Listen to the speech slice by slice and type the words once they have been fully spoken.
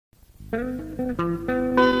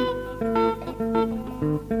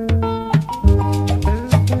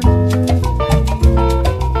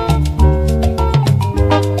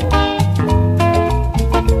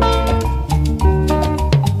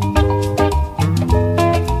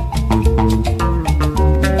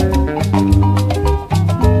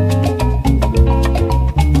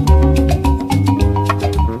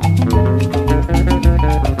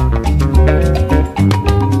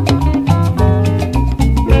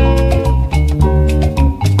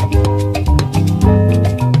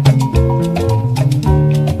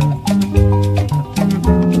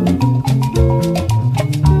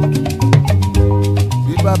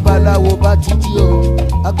babaláwo bá ti jí o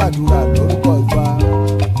agbàdúrà lórúkọ Ifá,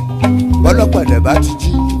 bọ́lọ́pẹ̀lẹ̀ bá ti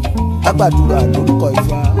jí agbàdúrà lórúkọ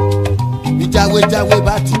Ifá, ìjáwéjáwé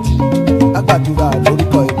bá ti jí agbàdúrà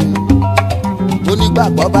lórúkọ Ifá,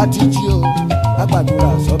 onígbàgbọ́ bá ti jí o agbàdúrà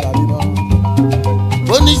sọ́ba mímọ́,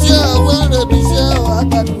 oníṣẹ́ ọwọ́ rẹ̀ bí iṣẹ́ ọ̀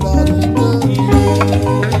agbàdúrà lórúkọ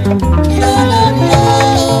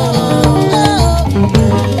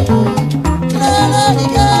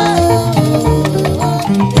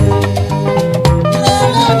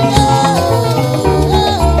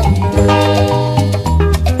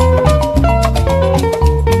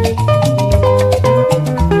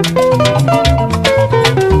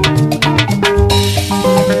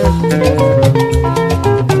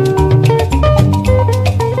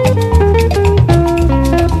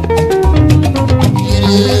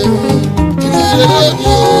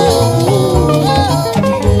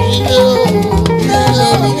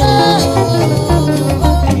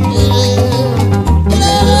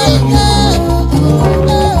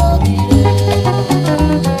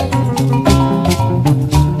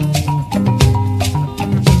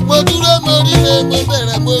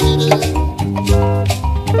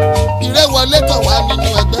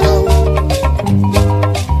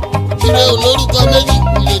olórúkọ méjì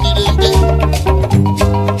ilé nílé ń jẹ́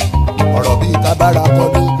ọ̀rọ̀ bíi kábàárà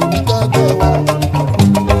kọ́dún kòmíkọ́ gbé wa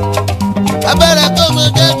abẹ́rẹ́ tó mọ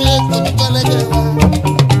jáde kòmíkọ́ lẹ́gẹ̀ wa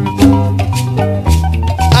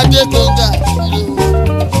ajé tó ga ìlú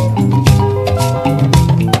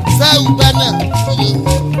sáwù bánà ìlú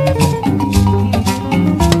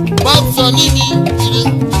bọ́ọ̀sọ̀ níbi ìlú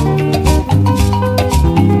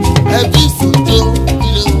ẹbí sùjó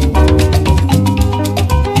ìlú.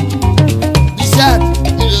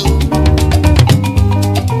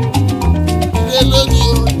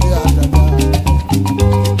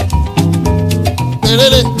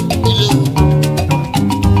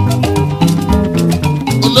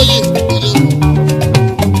 Olóyè ìlú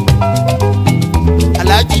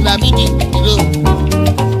Alhaji Lamidi ìlú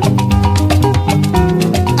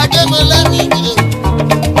Adémọlámi ìlú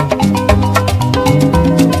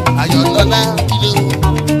Ayọ̀lọ́lá ìlú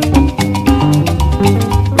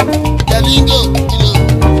Jalingo ìlú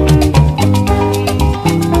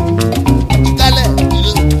Ìkálẹ̀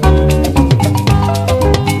ìlú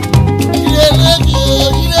ilé lónìí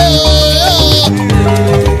ilé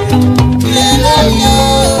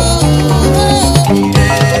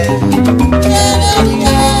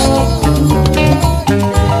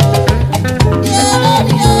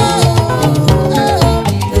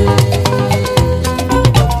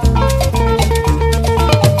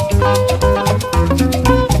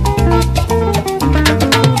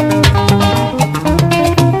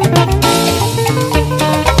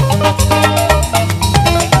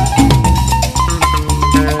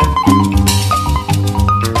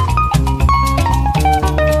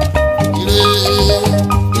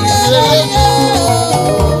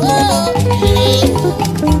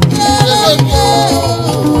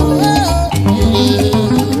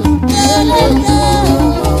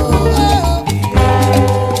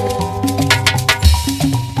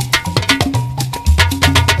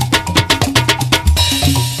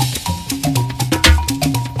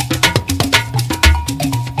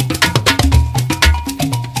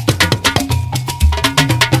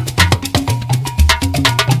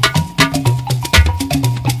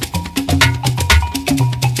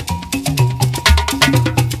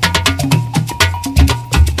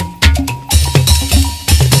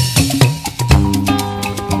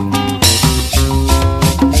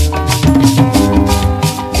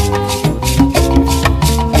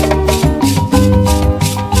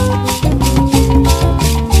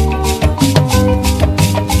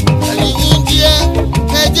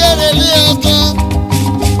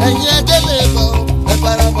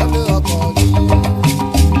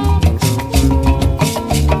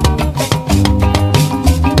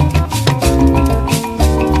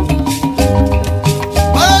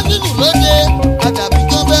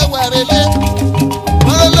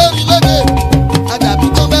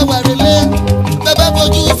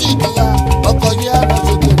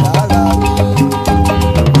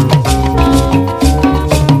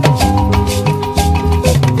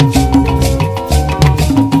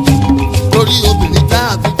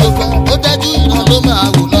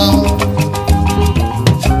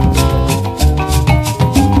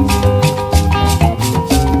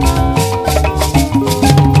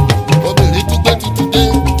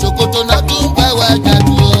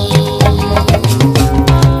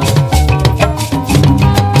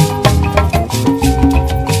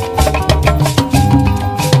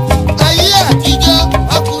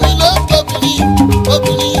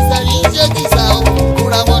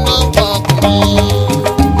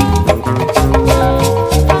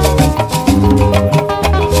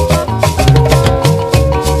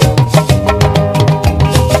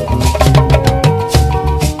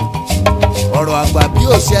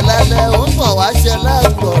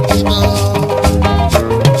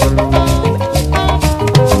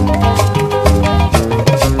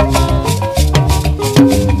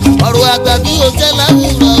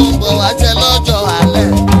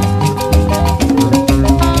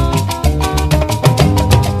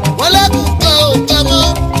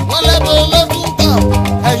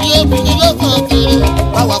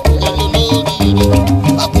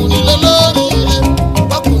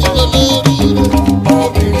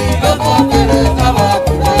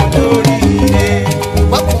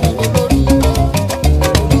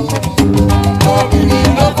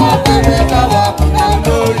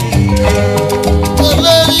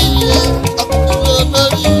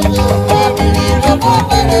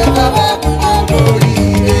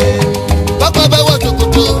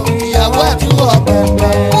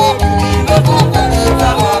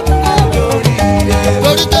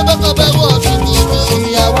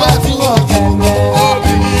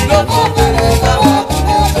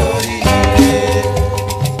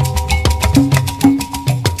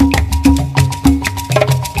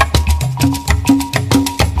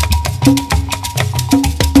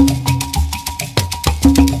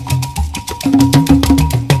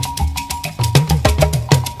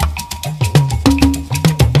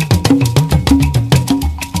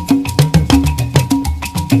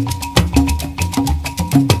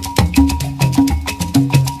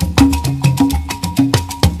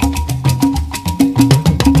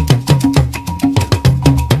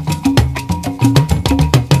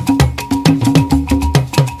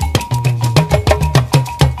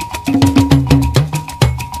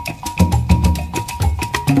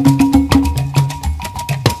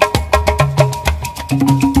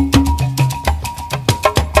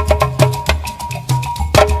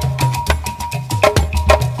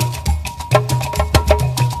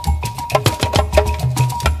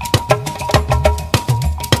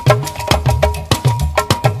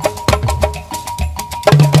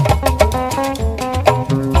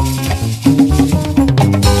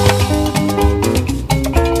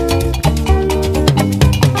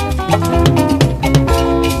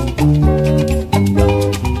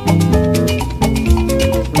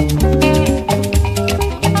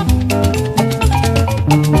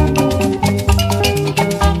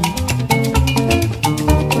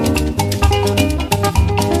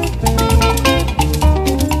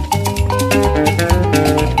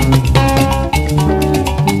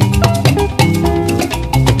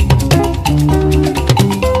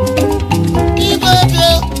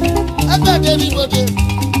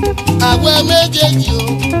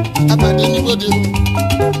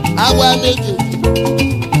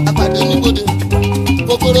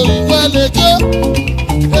lè jó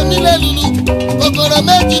èmi lè lùlù kòkòrò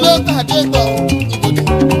méjì ló pàdé pọ̀ ìbòdè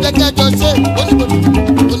jẹ́kẹ́ jọ ṣe oníbòdè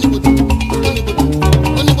oníbòdè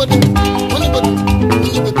oníbòdè oníbòdè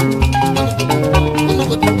oníbòdè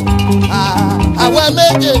oníbòdè àwa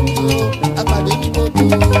méjèèjì o àpàdé níbòdè.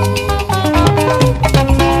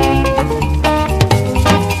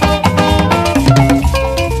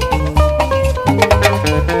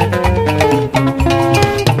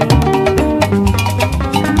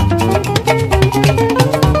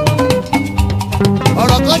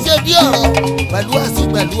 Pẹ̀lú àsì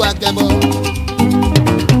pẹ̀lú agẹmọ.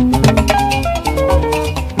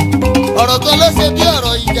 Ọ̀rọ̀ kan ló ṣe bí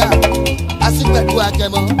ọ̀rọ̀ ìjà àsì pẹ̀lú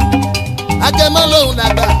agẹmọ. Agẹmọ lòun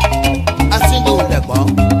dàgbà àsì lòun lẹ̀gbọ́n.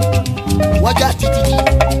 Wọ́n já títí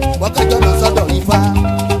wọ́n kẹjọ lọ sọ́dọ̀ Ifá.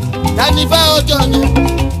 Tánífá ọjọ́ yẹn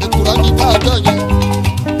èkùrọ́ nífá ọjọ́ yẹn.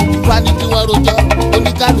 Ifá ní kí wọ́n rojọ́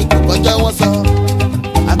oníkálukú kọjọ́ wọn sọ.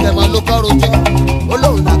 Agẹmọ ló kọ́ rojọ́ ó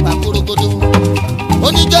lòun dàgbà kórógódó.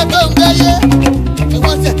 Oníjọ́ tó ń gbẹ́yé ni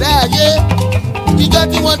wọ́n ṣẹ̀dá ayé, ìjọ́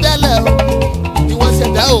tí wọ́n dálẹ̀ o ni wọ́n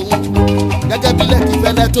ṣẹ̀dá òun. Gẹ́gẹ́ bí lẹ́kì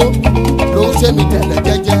fẹ́lẹ́ tó lòun ṣe mí tẹ̀lẹ̀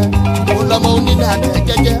jẹ́jẹ́, òun lọ́mọ onílé àtẹ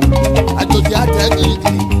jẹ́jẹ́, àjòjì àtẹ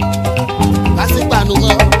gírígírí. Kásìpàánù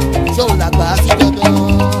mọ́ ṣóun làgbà á sí dandan.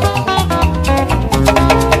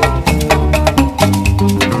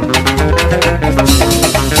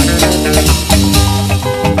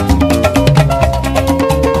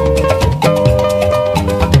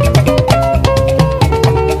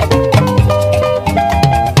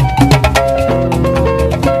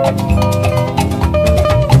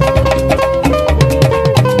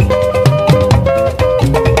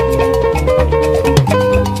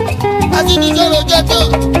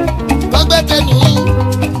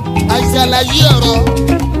 Àlàyé ọ̀rọ̀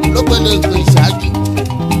ló pẹ̀lú ètò ìṣáájú.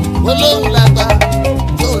 Olóhùn làgbà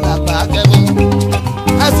yóò làgbà agẹmọ.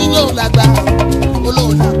 Asín yóò làgbà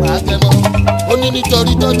olóhùn làgbà agẹmọ. Ó ní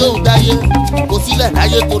nítorí tọ́jọ́ òun dáyé kò sílẹ̀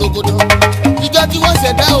láyé korogodo. Ìjọ tí wọ́n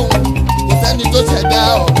ṣẹ̀dá òun kò sẹ́ni tó ṣẹ̀dá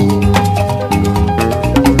ọ̀hún.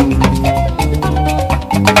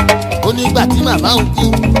 Ó nígbà tí màmá òun kú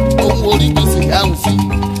òun orí gbèsè yáhùn sí.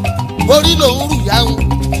 Orí lòun rù yáhùn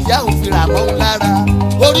ìyáhùn fi rà mọ́ òun lára.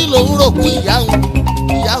 Orí lòun rò kú ìyáhùn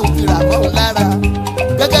fi rà mọ́ òun lára.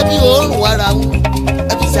 Gẹ́gẹ́ bí òórùn ara òun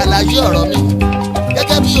ẹbí ṣàlàyé ọ̀rọ̀ mi.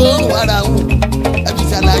 Gẹ́gẹ́ bí òórùn ara òun ẹbí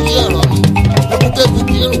ṣàlàyé ọ̀rọ̀ mi. Ekúkẹ́kù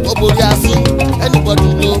kì í rùn kó borí asín anybody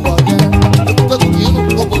ló mọ̀ yẹn. Ekúkẹ́kù kì í rùn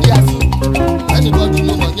kó borí asín anybody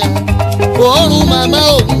ló mọ̀ yẹn. Òórùn màmá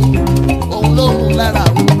òun ló rùn lára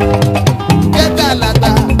òun. Gẹ́gẹ́ alàgbà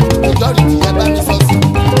ìjọ́rìí ti yẹ bá mi sọ sí.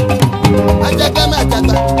 Ajẹ́gẹ́ má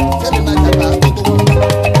jàgbá sẹ́mi má jàgbá gbogbo wọn.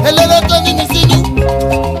 Eléré tó ní mi sínú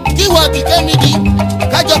kí wọ́n ti kémi di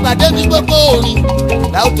kájọ pàdé ní gbogbo orin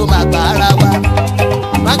láwọn tó máa gbà ara wa.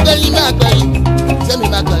 Má gbẹ̀yìn má gbẹ̀yìn sẹ́mi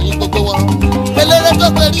má gbẹ̀yìn gbogbo wọn. Eléré tó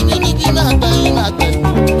pẹ̀lú mi níbi má gbẹ̀yìn má gbẹ̀yìn.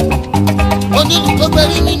 Onílù tó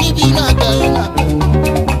pẹ̀lú mi níbi má gbẹ̀yìn má gbẹ̀yìn.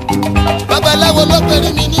 Babaláwo ló pẹ̀lú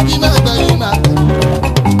mi níbi má gbẹ̀yìn má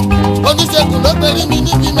gbẹ̀yìn. Oníṣègùn ló pẹ̀lú mi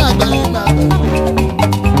níbi má gbẹ̀yìn má gbẹ̀yìn.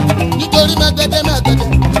 Nítorí mágẹ́dẹ́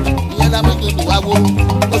ìyẹn la mú ìdòdò wá wo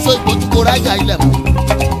oṣù ìgbójúkó ráyà ilẹ̀ mọ́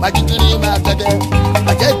májíkiri mágẹ́dẹ́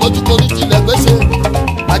àjẹ́ ìgbójúkó ní tilẹ̀ gbèsè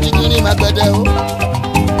májíkiri mágẹ́dẹ́ o.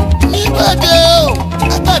 Níbodè o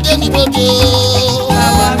àpàdé níbodè o.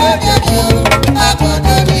 Àwa méjèèjì o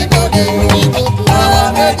àpàdé níbodè o. Àwa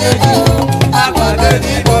méjèèjì o àpàdé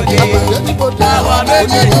níbodè o. Àwa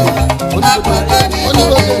méjèèjì o àpàdé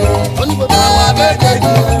níbodè o. Àwa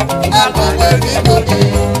méjèèjì o àpàdé níbodè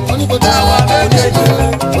o. Àwa méjèèjì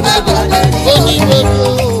àpàdé níbodè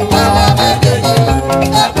o. Àwa méjèèjì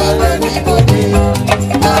àpàdé níbodè o.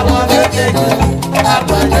 Àwa méjèèjì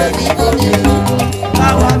àpàdé níbodè o.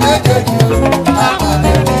 Àwa méjèèjì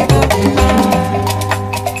àpàdé níbodè o.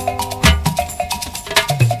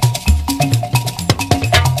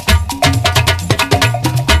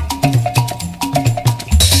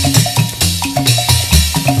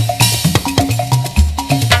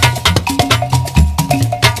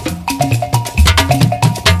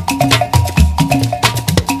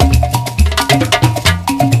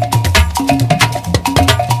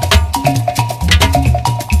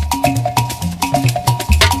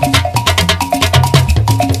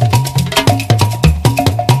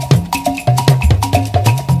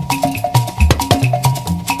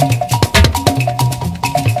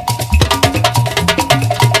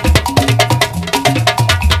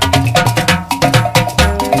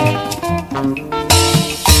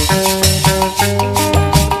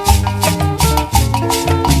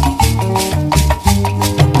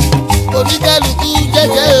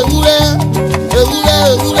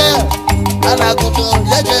 alágùntàn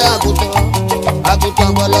jẹ́jẹ́ àgùntàn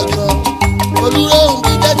bọ́lọ́jọ́ olúróhùn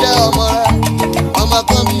bí jẹ́jẹ́ ọmọ rẹ ọmọ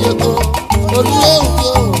kan bí eko olúróhùn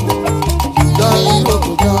yóò jọ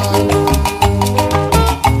ìrókò gan.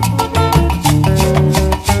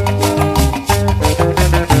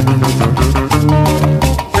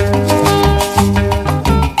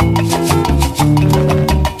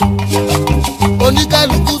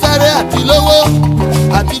 oníkálukú sáré àti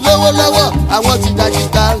lówó lọ́wọ́ àwọn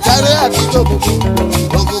jìgàjìgà sáré àti òkùnkùn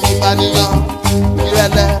pànìyàn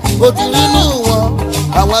ìrẹ̀lẹ̀ ó ti rínú wọn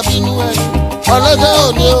àwọn abínú ẹni ọlọ́jọ́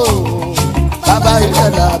òní o bàbá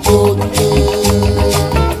ìrẹ̀lẹ̀ àbójútó.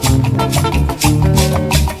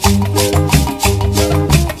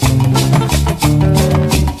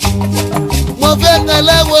 mo fẹ́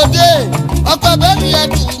tẹ̀lé wo dé ọkọ̀ bẹ́ẹ̀ ni ẹ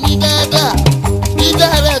tù mí dáadáa ní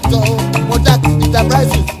dẹ́rẹ́tọ̀ mo dá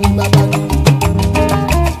enterprises fún bàbá mi.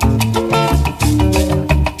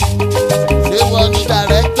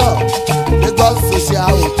 Director, Lagos Social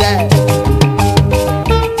Hotel.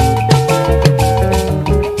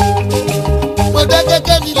 Mo dé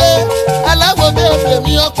gẹ́gẹ́ nílé aláwọ̀dé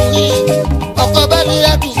èmi ọkùnrin ọkọ̀ bá ní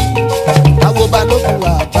ẹ̀dùn àwọn balógun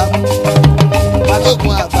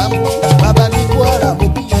àbámu bàbá ní Kwara mo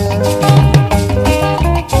bí yẹn.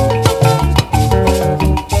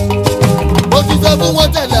 Mo ti sọ fún wọn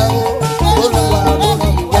tẹ́lẹ̀ o olùwà lórí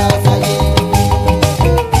ìwà sáyé.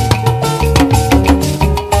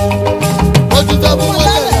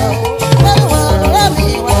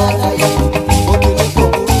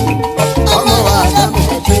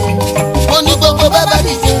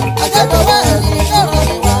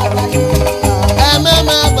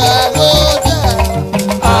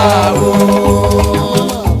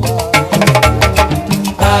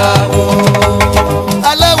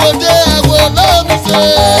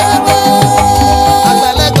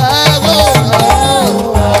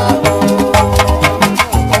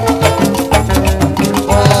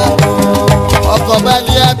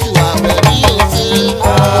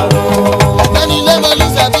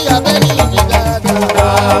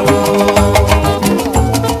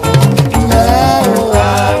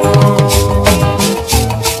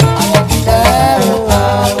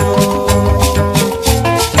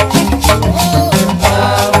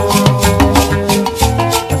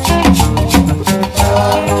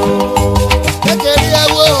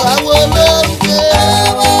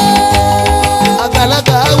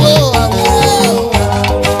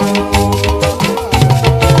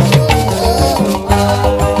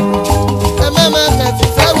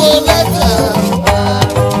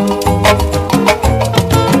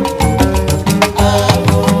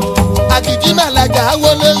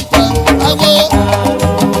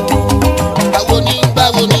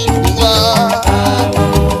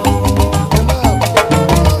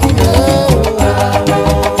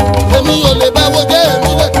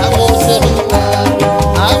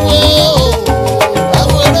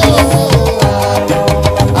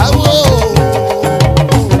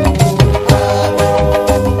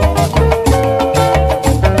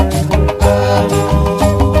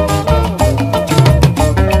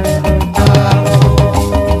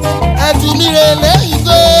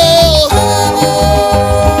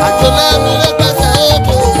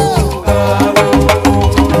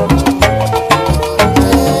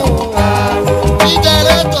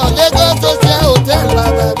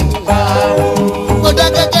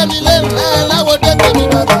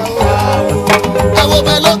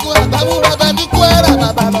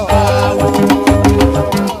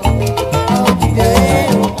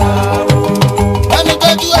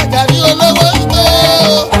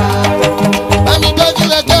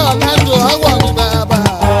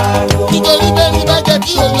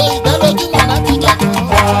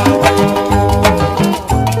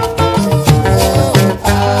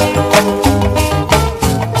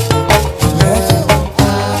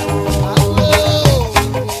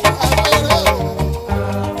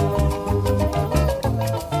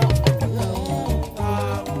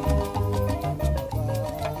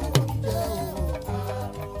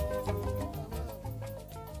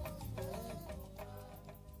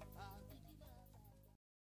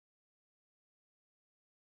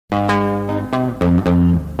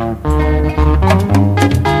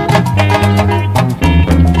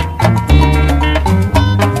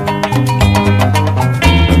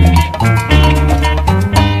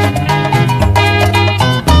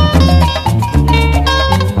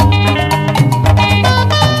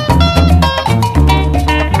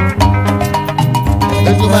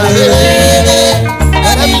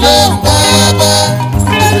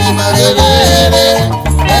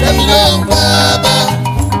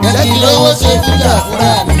 lówó ṣe fújà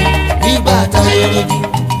fúnra mi nígbà táyé lójú.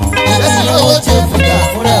 Ẹ̀sìn lówó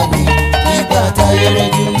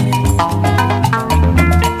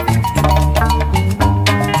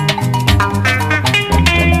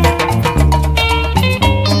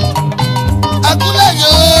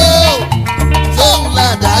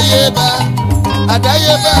àdáyébá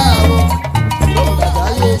àdáyébá o ṣóun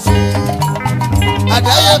àdáyé ṣe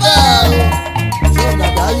àdáyébá o ṣóun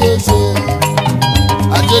àdáyé ṣe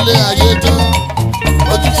adélé ayé tán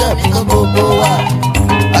ojúṣe mi kan gbogbo wa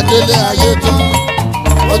adélé ayé tán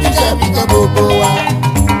ojúṣe mi kan gbogbo wa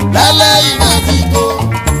lálẹ́ ìmásíkò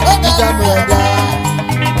dídàmú ẹ̀dá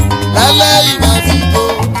lálẹ́ ìmásíkò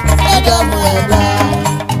dídàmú ẹ̀dá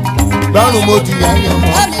lọ́rùn mo ti yàyàn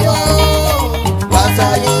mọ́ mi wá wá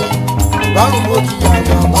sáyé lọ́rùn mo ti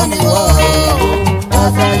yàyàn mọ́ mi wá wá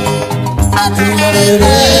sáyé. àtúmọ̀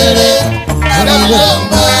rere ẹ̀rẹ́mi ló ń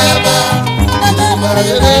bá bá àtúmọ̀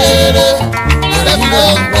rere ẹ̀rẹ́mi ló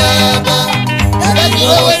ń bá bá ẹ̀rẹ́mi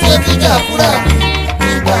lówó ṣe fìjà fúra mi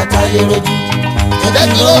nígbà táyé rojú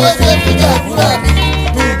ẹ̀rẹ́mi lówó ṣe fìjà fúra mi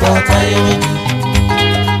nígbà táyé rojú.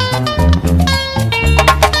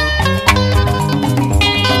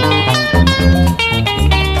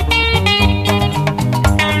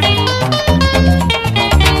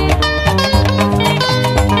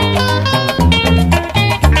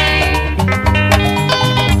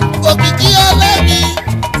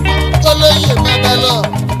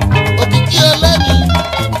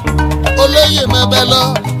 olóyè máa bẹ lọ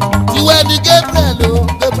tiwẹ́ ni Gabriel o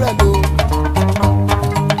Gabriel o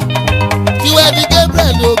tiwẹ́ ni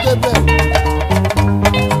Gabriel o Gabriel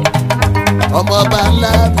ọmọọba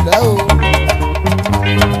ńlá ńlá o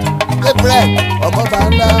Gabriel ọmọọba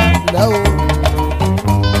ńlá ńlá o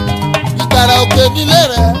ìgbàrà òkè nílé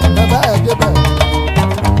rẹ bàbá ẹ Gabriel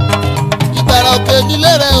ìgbàrà òkè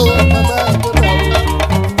nílé rẹ o bàbá ẹ Gabriel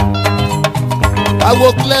awo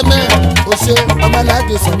Clement ose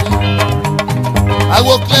ọmọládé sọmi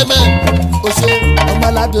awo Clement ose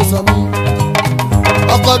ọmọládé sọmi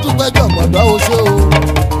ọkọ dúpẹ́ jọ̀gbọ̀dọ̀ ose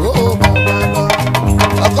o bàbá lọ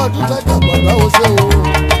ọkọ dúpẹ́ jọ̀gbọ̀dọ̀ ose o.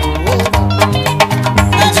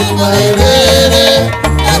 ìtumọ̀ èrèrè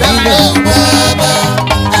ẹ̀rẹ́mi ló ń bá bá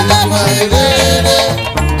ìtumọ̀ èrèrè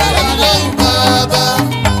ẹ̀rẹ́mi ló ń bá bá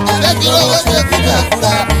ẹ̀rẹ́mi lówó ṣe fújà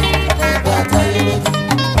fúra nígbà táyé lójú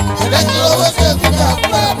ẹ̀rẹ́mi lówó ṣe fújà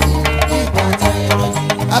fúra nígbà táyé lójú.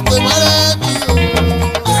 àpèmọ́ra mi o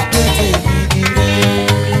àpètè mi kiri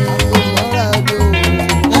àpèmọ́ra mi o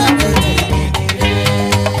àpètè mi kiri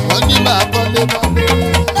wọ́n ní máa kọ́lé mọ́lé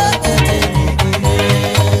àpètè mi kiri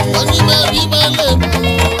wọ́n ní máa bí mọ́lé mọ́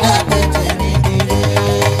àpètè mi kiri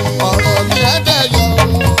ọ̀rọ̀ mi á dayọ̀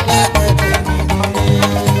àpètè mi kiri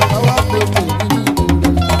ọwọ́ àpètè mi kiri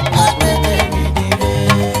àpètè mi kiri.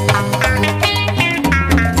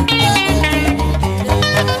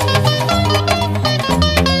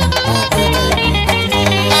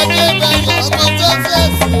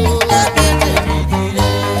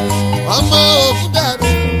 ọmọ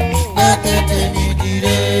òkúdàrú lápẹ̀tẹ̀ mi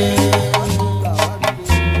dire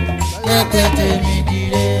lápẹ̀tẹ̀ mi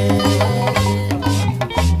dire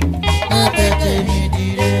lápẹ̀tẹ̀ mi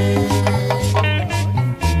dire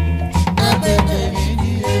lápẹ̀tẹ̀ mi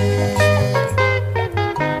dire.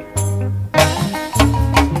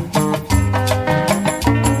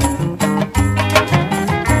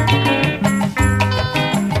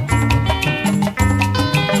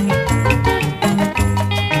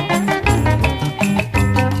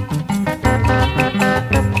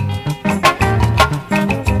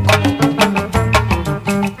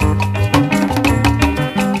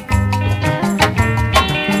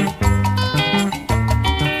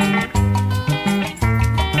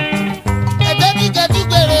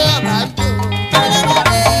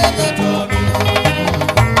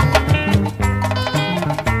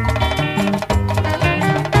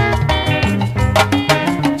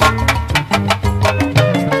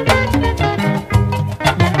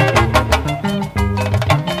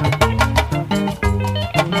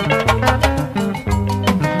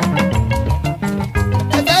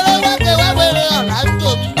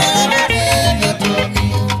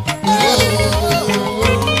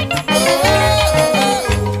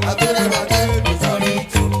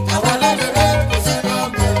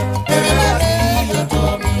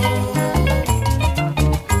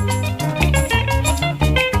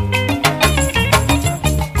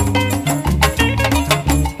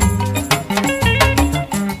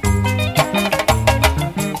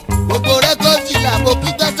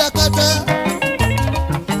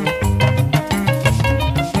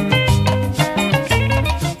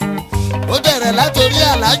 látòrí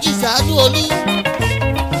aláàjì ṣàánú olú.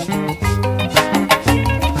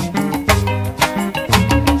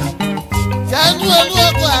 ṣàánú olú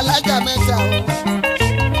ọkọ̀ alájà mẹ́ta o.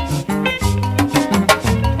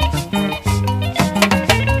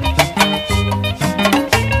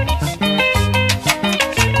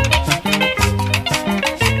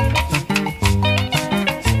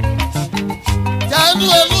 ṣàánú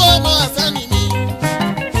olú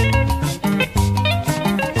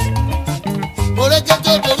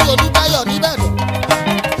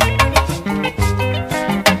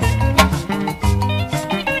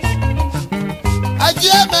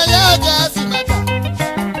ọjà sì mẹ́ta.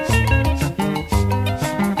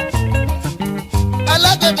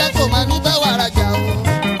 Alágbẹ̀dẹ kò máa ní bá wàrà jà o.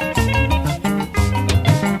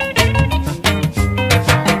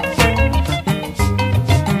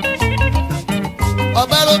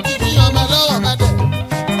 Ọba ló ti fi ọmọ lọ́wọ́ má dẹ̀.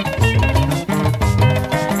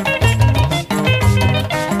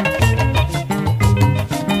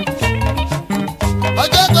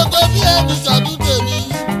 Ọjọ́ gbogbo bí ẹni sọ̀dún tèmi.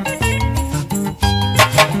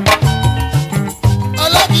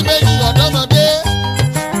 Ọlọ́dì méjì ọ̀dọ́mọdé.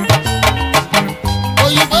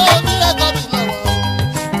 Òyìnbó onírẹ́kọ̀dù lọ́wọ́.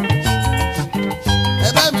 Ẹ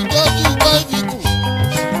bá mi tọ́jú bọ́ ìfikù.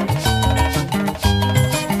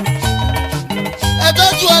 Ẹ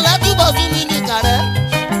tọ́jú ọ̀làdúbọ̀ fún mi ní kàrẹ́.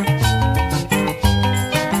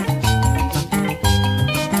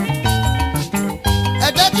 Ẹ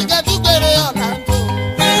tẹ́tí kẹ́tù gbére ọ̀nà ń tó.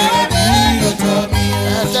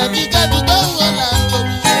 Ẹ tẹ́tí kẹ́tù gbóhùn ọ̀nà ń tó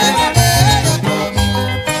mi.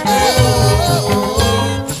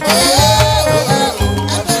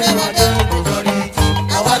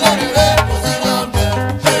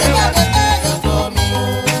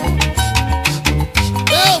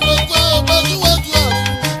 Bẹ́ẹ̀ mo gbọ́ bójúwójú ọ̀run.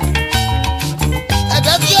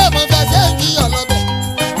 Ẹ̀dá tí yóò mọ fẹ́ ṣe ń kí ọlọ́bẹ̀.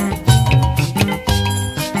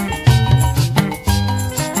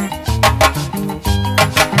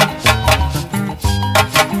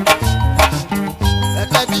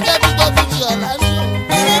 Ẹ̀dá tí kẹ́tù gbọ́ fújì ọ̀la ń lò.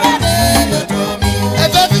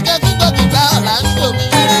 Ẹ̀dá tí kẹ́tù gbọ́ kìtà ọ̀la ń lò mí.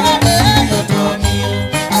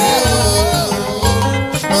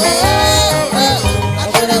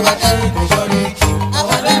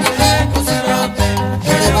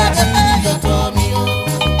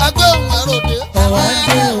 Agbóhùn àròdé.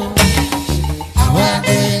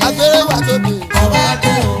 Agbéré wà lóde.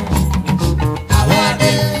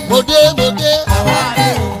 Mòdé mòdé.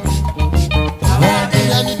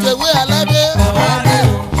 Ìyànní tèwé aládé.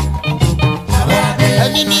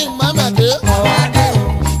 Ẹni ní màmàdé.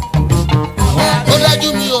 Ó dájú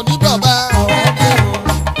mi ò ní bàbá.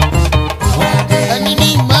 Ẹni ní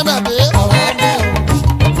màmàdé.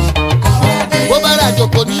 Bó bá ra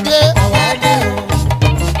jòkó ní dé.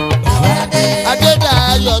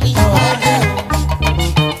 Adédayọ̀ mi.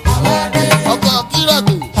 Ọkọ̀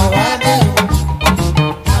kírọ̀gbè.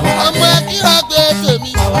 Ọmọ kírọ̀gbè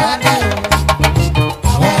tèmi.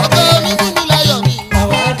 Ọkọ̀ onímúmi láyọ̀ mi.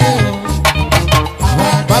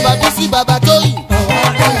 Bàbá Bísí bàbá Tóyìn.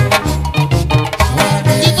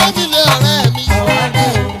 Ìfọ́fìlẹ̀ ọ̀rẹ́ mi.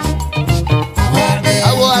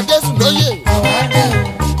 Àwọ̀ Adésùn lóye.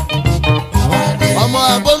 Ọmọ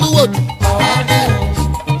Abolúwòdù.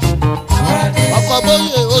 Ọkọ̀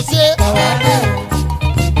bóyè òṣè.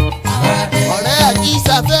 Ọ̀rẹ́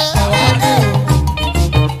Àjíṣafẹ́.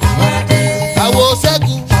 Àwọ̀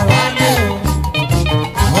Ṣẹ́gun.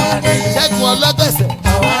 Ṣẹ́gun ọlọ́gbẹ̀sẹ̀.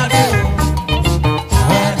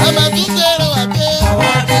 Ọmọ tún gbèrò àdé.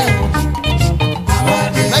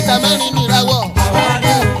 Mẹ́ta mẹ́rin nìrawọ̀.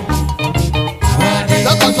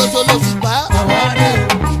 Lọ́kàn ṣoṣo ló fi pa. Ọmọ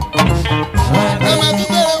tún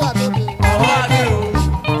gbèrò àdé.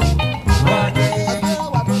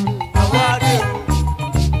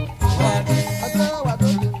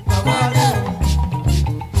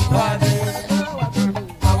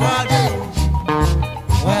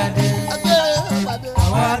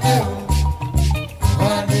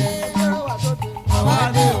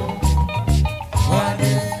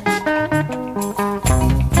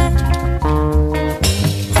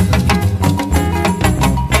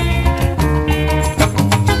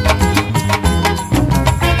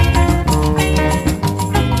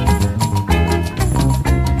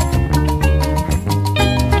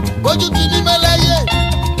 Ojú ti ní mẹ́lẹ́yẹ,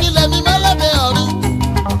 ilẹ̀ mi mẹ́lẹ́dẹ̀ ọ̀run.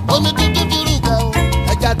 Omi tuntun ti rú kẹ́ o,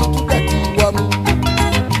 ẹja tuntun tẹ̀ ti wọ mi.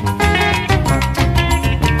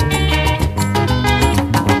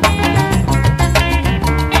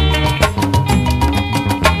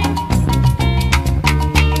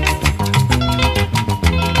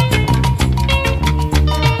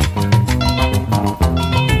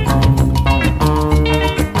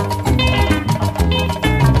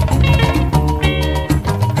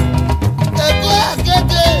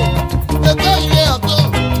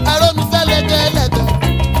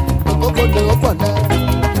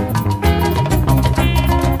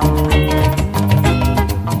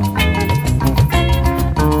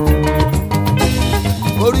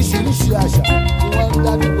 Oríṣiríṣi àṣà ni wọ́n ń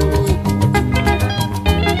dá nígboro Èkó.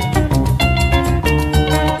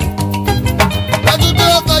 Lọ́dún tó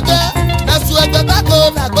kọjá, ẹ̀sùn ẹgbẹ́ bákò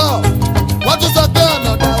làgọ̀. Wọ́n tún sọ pé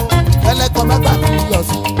ọ̀nà dà o, ẹlẹ́kọ̀ọ́ mẹ́fà fi yọ̀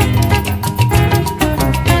sí.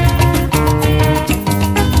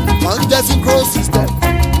 Wọ́n ń jẹ́ synchro system,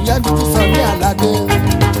 ìyẹn ìyẹn ti sọ ní àlàdé.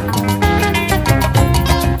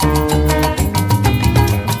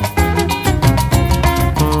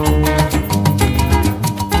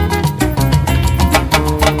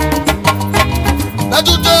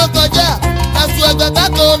 lọ́dún tó kọjá ẹ̀sùn ẹgbẹ́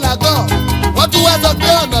tako làgọ́ wọ́n tún wá sọ pé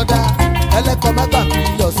ọ̀nà dá ẹlẹ́kọ̀ọ́ má gbà fi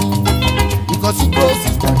yọ̀ sí ìkànsí pro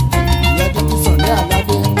system ìyẹn ti sọ ní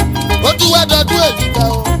àlàdé. ó tún wá dọdún èyí ká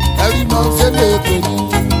o ẹ̀rí mọ́ ṣe lè pè ní.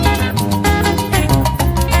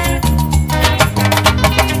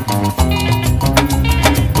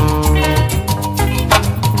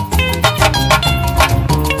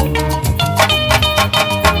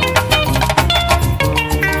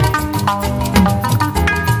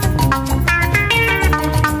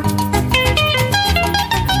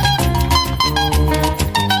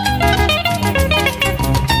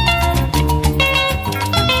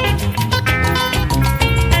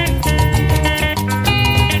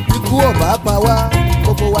 ọba pa wá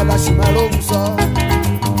gbogbo wa la sì máa róhùn sọ.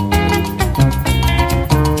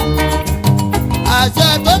 àṣà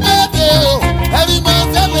tó dédé o ẹ̀rí máa ń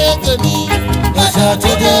ṣẹlẹ̀ kèmí. àṣà tó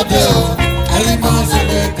dédé o ẹ̀rí máa ń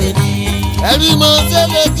ṣẹlẹ̀ kèmí. ẹ̀rí máa ń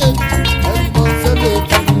ṣẹlẹ̀ kèmí. ẹ̀rí máa ń ṣẹlẹ̀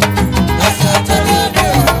kèmí. àṣà tó dédé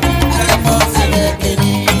o ẹ̀rí máa ń ṣẹlẹ̀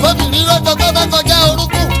kèmí. obìnrin lọ́jọ́ tó bá kọjá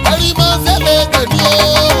orúkún ẹ̀rí máa ń ṣẹlẹ̀ kèmí o.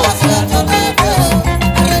 àṣà tó dédé o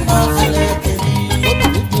ẹ̀rí máa ń ṣẹlẹ̀ kèmí.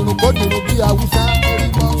 obìnrin dìrùn kó dìrùn bí Haúsá ẹ̀rí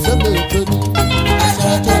máa ń ṣẹlẹ̀ kèmí. àṣà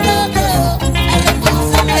tó dédé o ẹ̀rí máa ń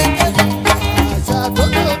ṣẹlẹ̀ kèmí. àṣà tó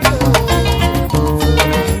dédé o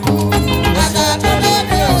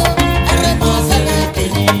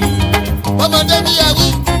ọmọdé bí àwí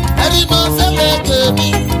ẹ̀rí mọ́ sẹ́lẹ̀ tèmi.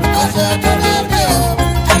 àṣà tó dédé o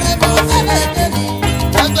ẹ̀rí mọ́ sẹ́lẹ̀ tèmi.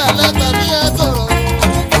 lágbàlagbà bí ẹ sọ̀rọ̀.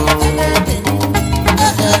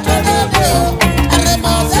 àṣà tó dédé o ẹ̀rí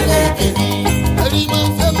mọ́ sẹ́lẹ̀ tèmi. ẹ̀rí mọ́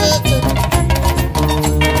sẹ́lẹ̀ tèmi.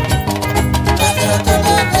 àṣà tó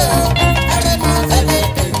dédé o ẹ̀rí mọ́ sẹ́lẹ̀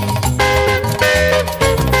tèmi.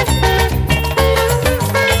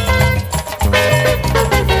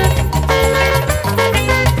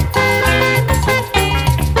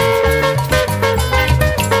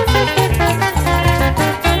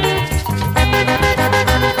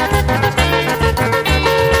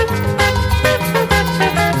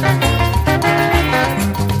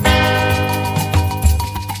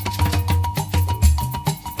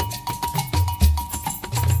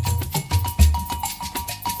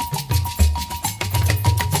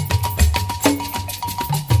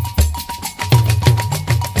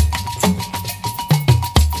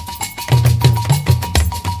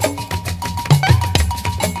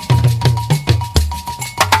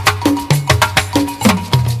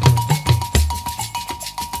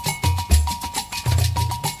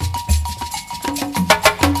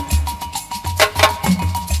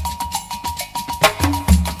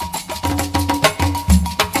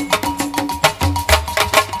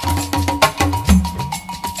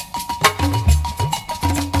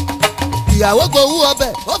 ìyàwó gbowó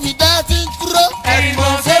ọbẹ̀ ó fi dá sí kúrò. ẹ̀rí mọ́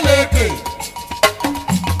sẹ́lẹ̀kẹ̀.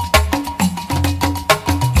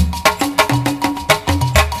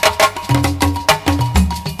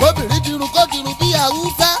 obìnrin dirun kó dirun bí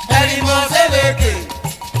Haúsá. ẹ̀rí mọ́ sẹ́lẹ̀kẹ̀.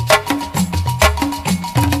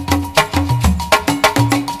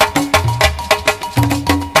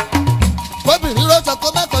 obìnrin rọ́ṣọ kó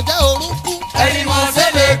má kọjá orúnkún. ẹ̀rí mọ́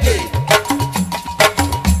sẹ́lẹ̀kẹ̀.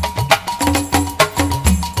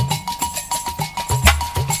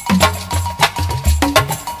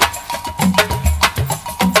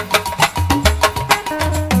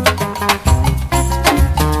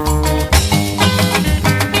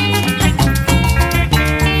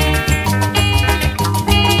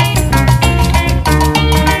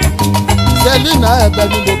 Selina ẹ̀bẹ̀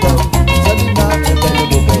ni mo bẹ̀, Selina ẹ̀bẹ̀ ni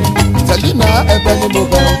mo bẹ̀, Selina ẹ̀bẹ̀ ni mo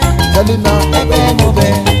bẹ̀, Selina ẹ̀bẹ̀ ni mo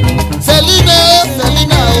bẹ̀. Selina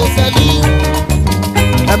Selina o Selina.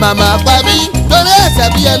 Ẹ màmá pa mí lórí ẹ̀sẹ̀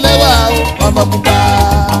bí ẹlẹ́wà o, ọmọ pupa.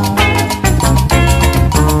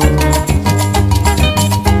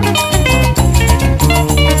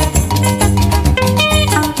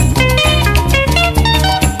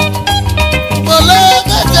 Mo lọ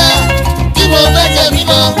bẹ̀jẹ̀ bí mo bẹ̀jẹ̀ mi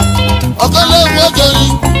lọ. Ọkọ lóhùn ojori,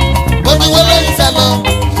 mo ti wọlé ìsàlọ.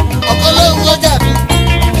 Ọkọ lóhùn ọjà mi,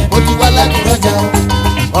 mo ti wá lákìrọjà.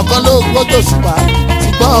 Ọkọ lóhùn ojòṣùpá,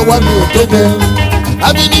 ṣùgbọ́n ọwọ́ mi ò tóbi.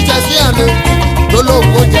 Abíníjà sí àná, ló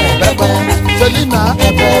lóhùn ọjà ẹ̀bẹ̀bẹ̀. Selina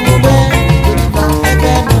ẹ̀bẹ̀ mo bẹ̀, Selina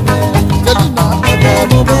ẹ̀bẹ̀ mo bẹ̀, Selina ẹ̀bẹ̀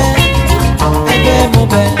mo bẹ̀, ẹ̀bẹ̀ mo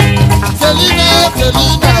bẹ̀. Selina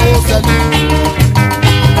Selina o Selina.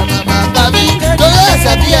 Màmá tàbí lórí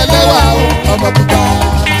ẹ̀sẹ̀ bí ẹlẹ́wà o, ọmọ pupa.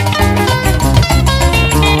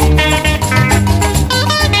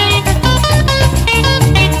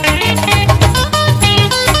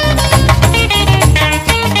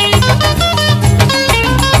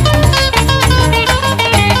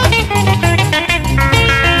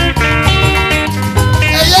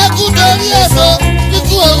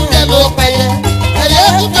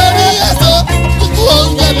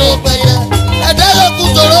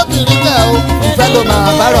 ló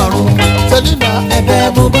máa bá rọrùn. Selina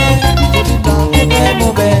ẹ̀bẹ̀ mo bẹ̀, ẹ̀bẹ̀ mo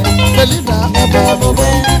bẹ̀, Selina ẹ̀bẹ̀ mo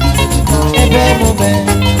bẹ̀, ẹ̀bẹ̀ mo bẹ̀.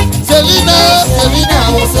 Selina Selina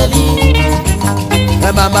o Seli,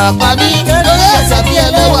 ẹ máa máa pa mí lórí ẹ̀sẹ̀ bí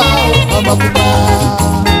ẹlẹ́wà ọmọ pupa.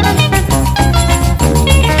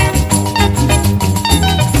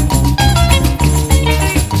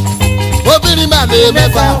 Obìnrin máa lè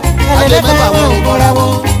mẹ́fà àlè mẹ́fà wọn ò mọ́ra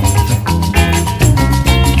wọn.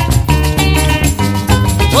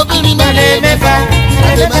 Obìnrin máa lè mẹ́fà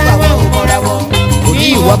àlè mẹ́fà wọn ò mọ́ra wọn. òní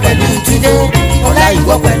ìwọ pẹ̀lú Túndé, ọ̀la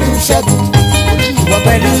ìwọ pẹ̀lú Ṣẹ́gun. Òní ìwọ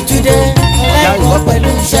pẹ̀lú Túndé, ọ̀la ìwọ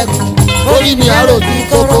pẹ̀lú Ṣẹ́gun. Orí mi àrò ní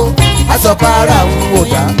kókó Asọ̀pá ara òun ò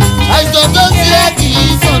dá. àìsàn tó ń ṣe kì í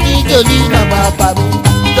sàn ní Selina máa pa mí.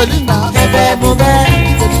 Selina Ẹ̀bẹ̀ mo bẹ̀,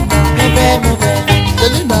 ẹ̀bẹ̀ mo bẹ̀,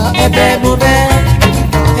 Selina ẹ̀bẹ̀ mo bẹ̀,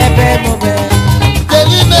 ẹ̀bẹ̀ mo bẹ̀.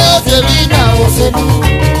 Selina o Seli,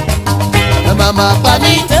 ẹ máa máa pa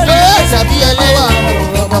mí lórí ẹ̀sẹ̀ bí ẹlẹ́wà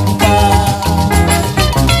ọmọ pupa.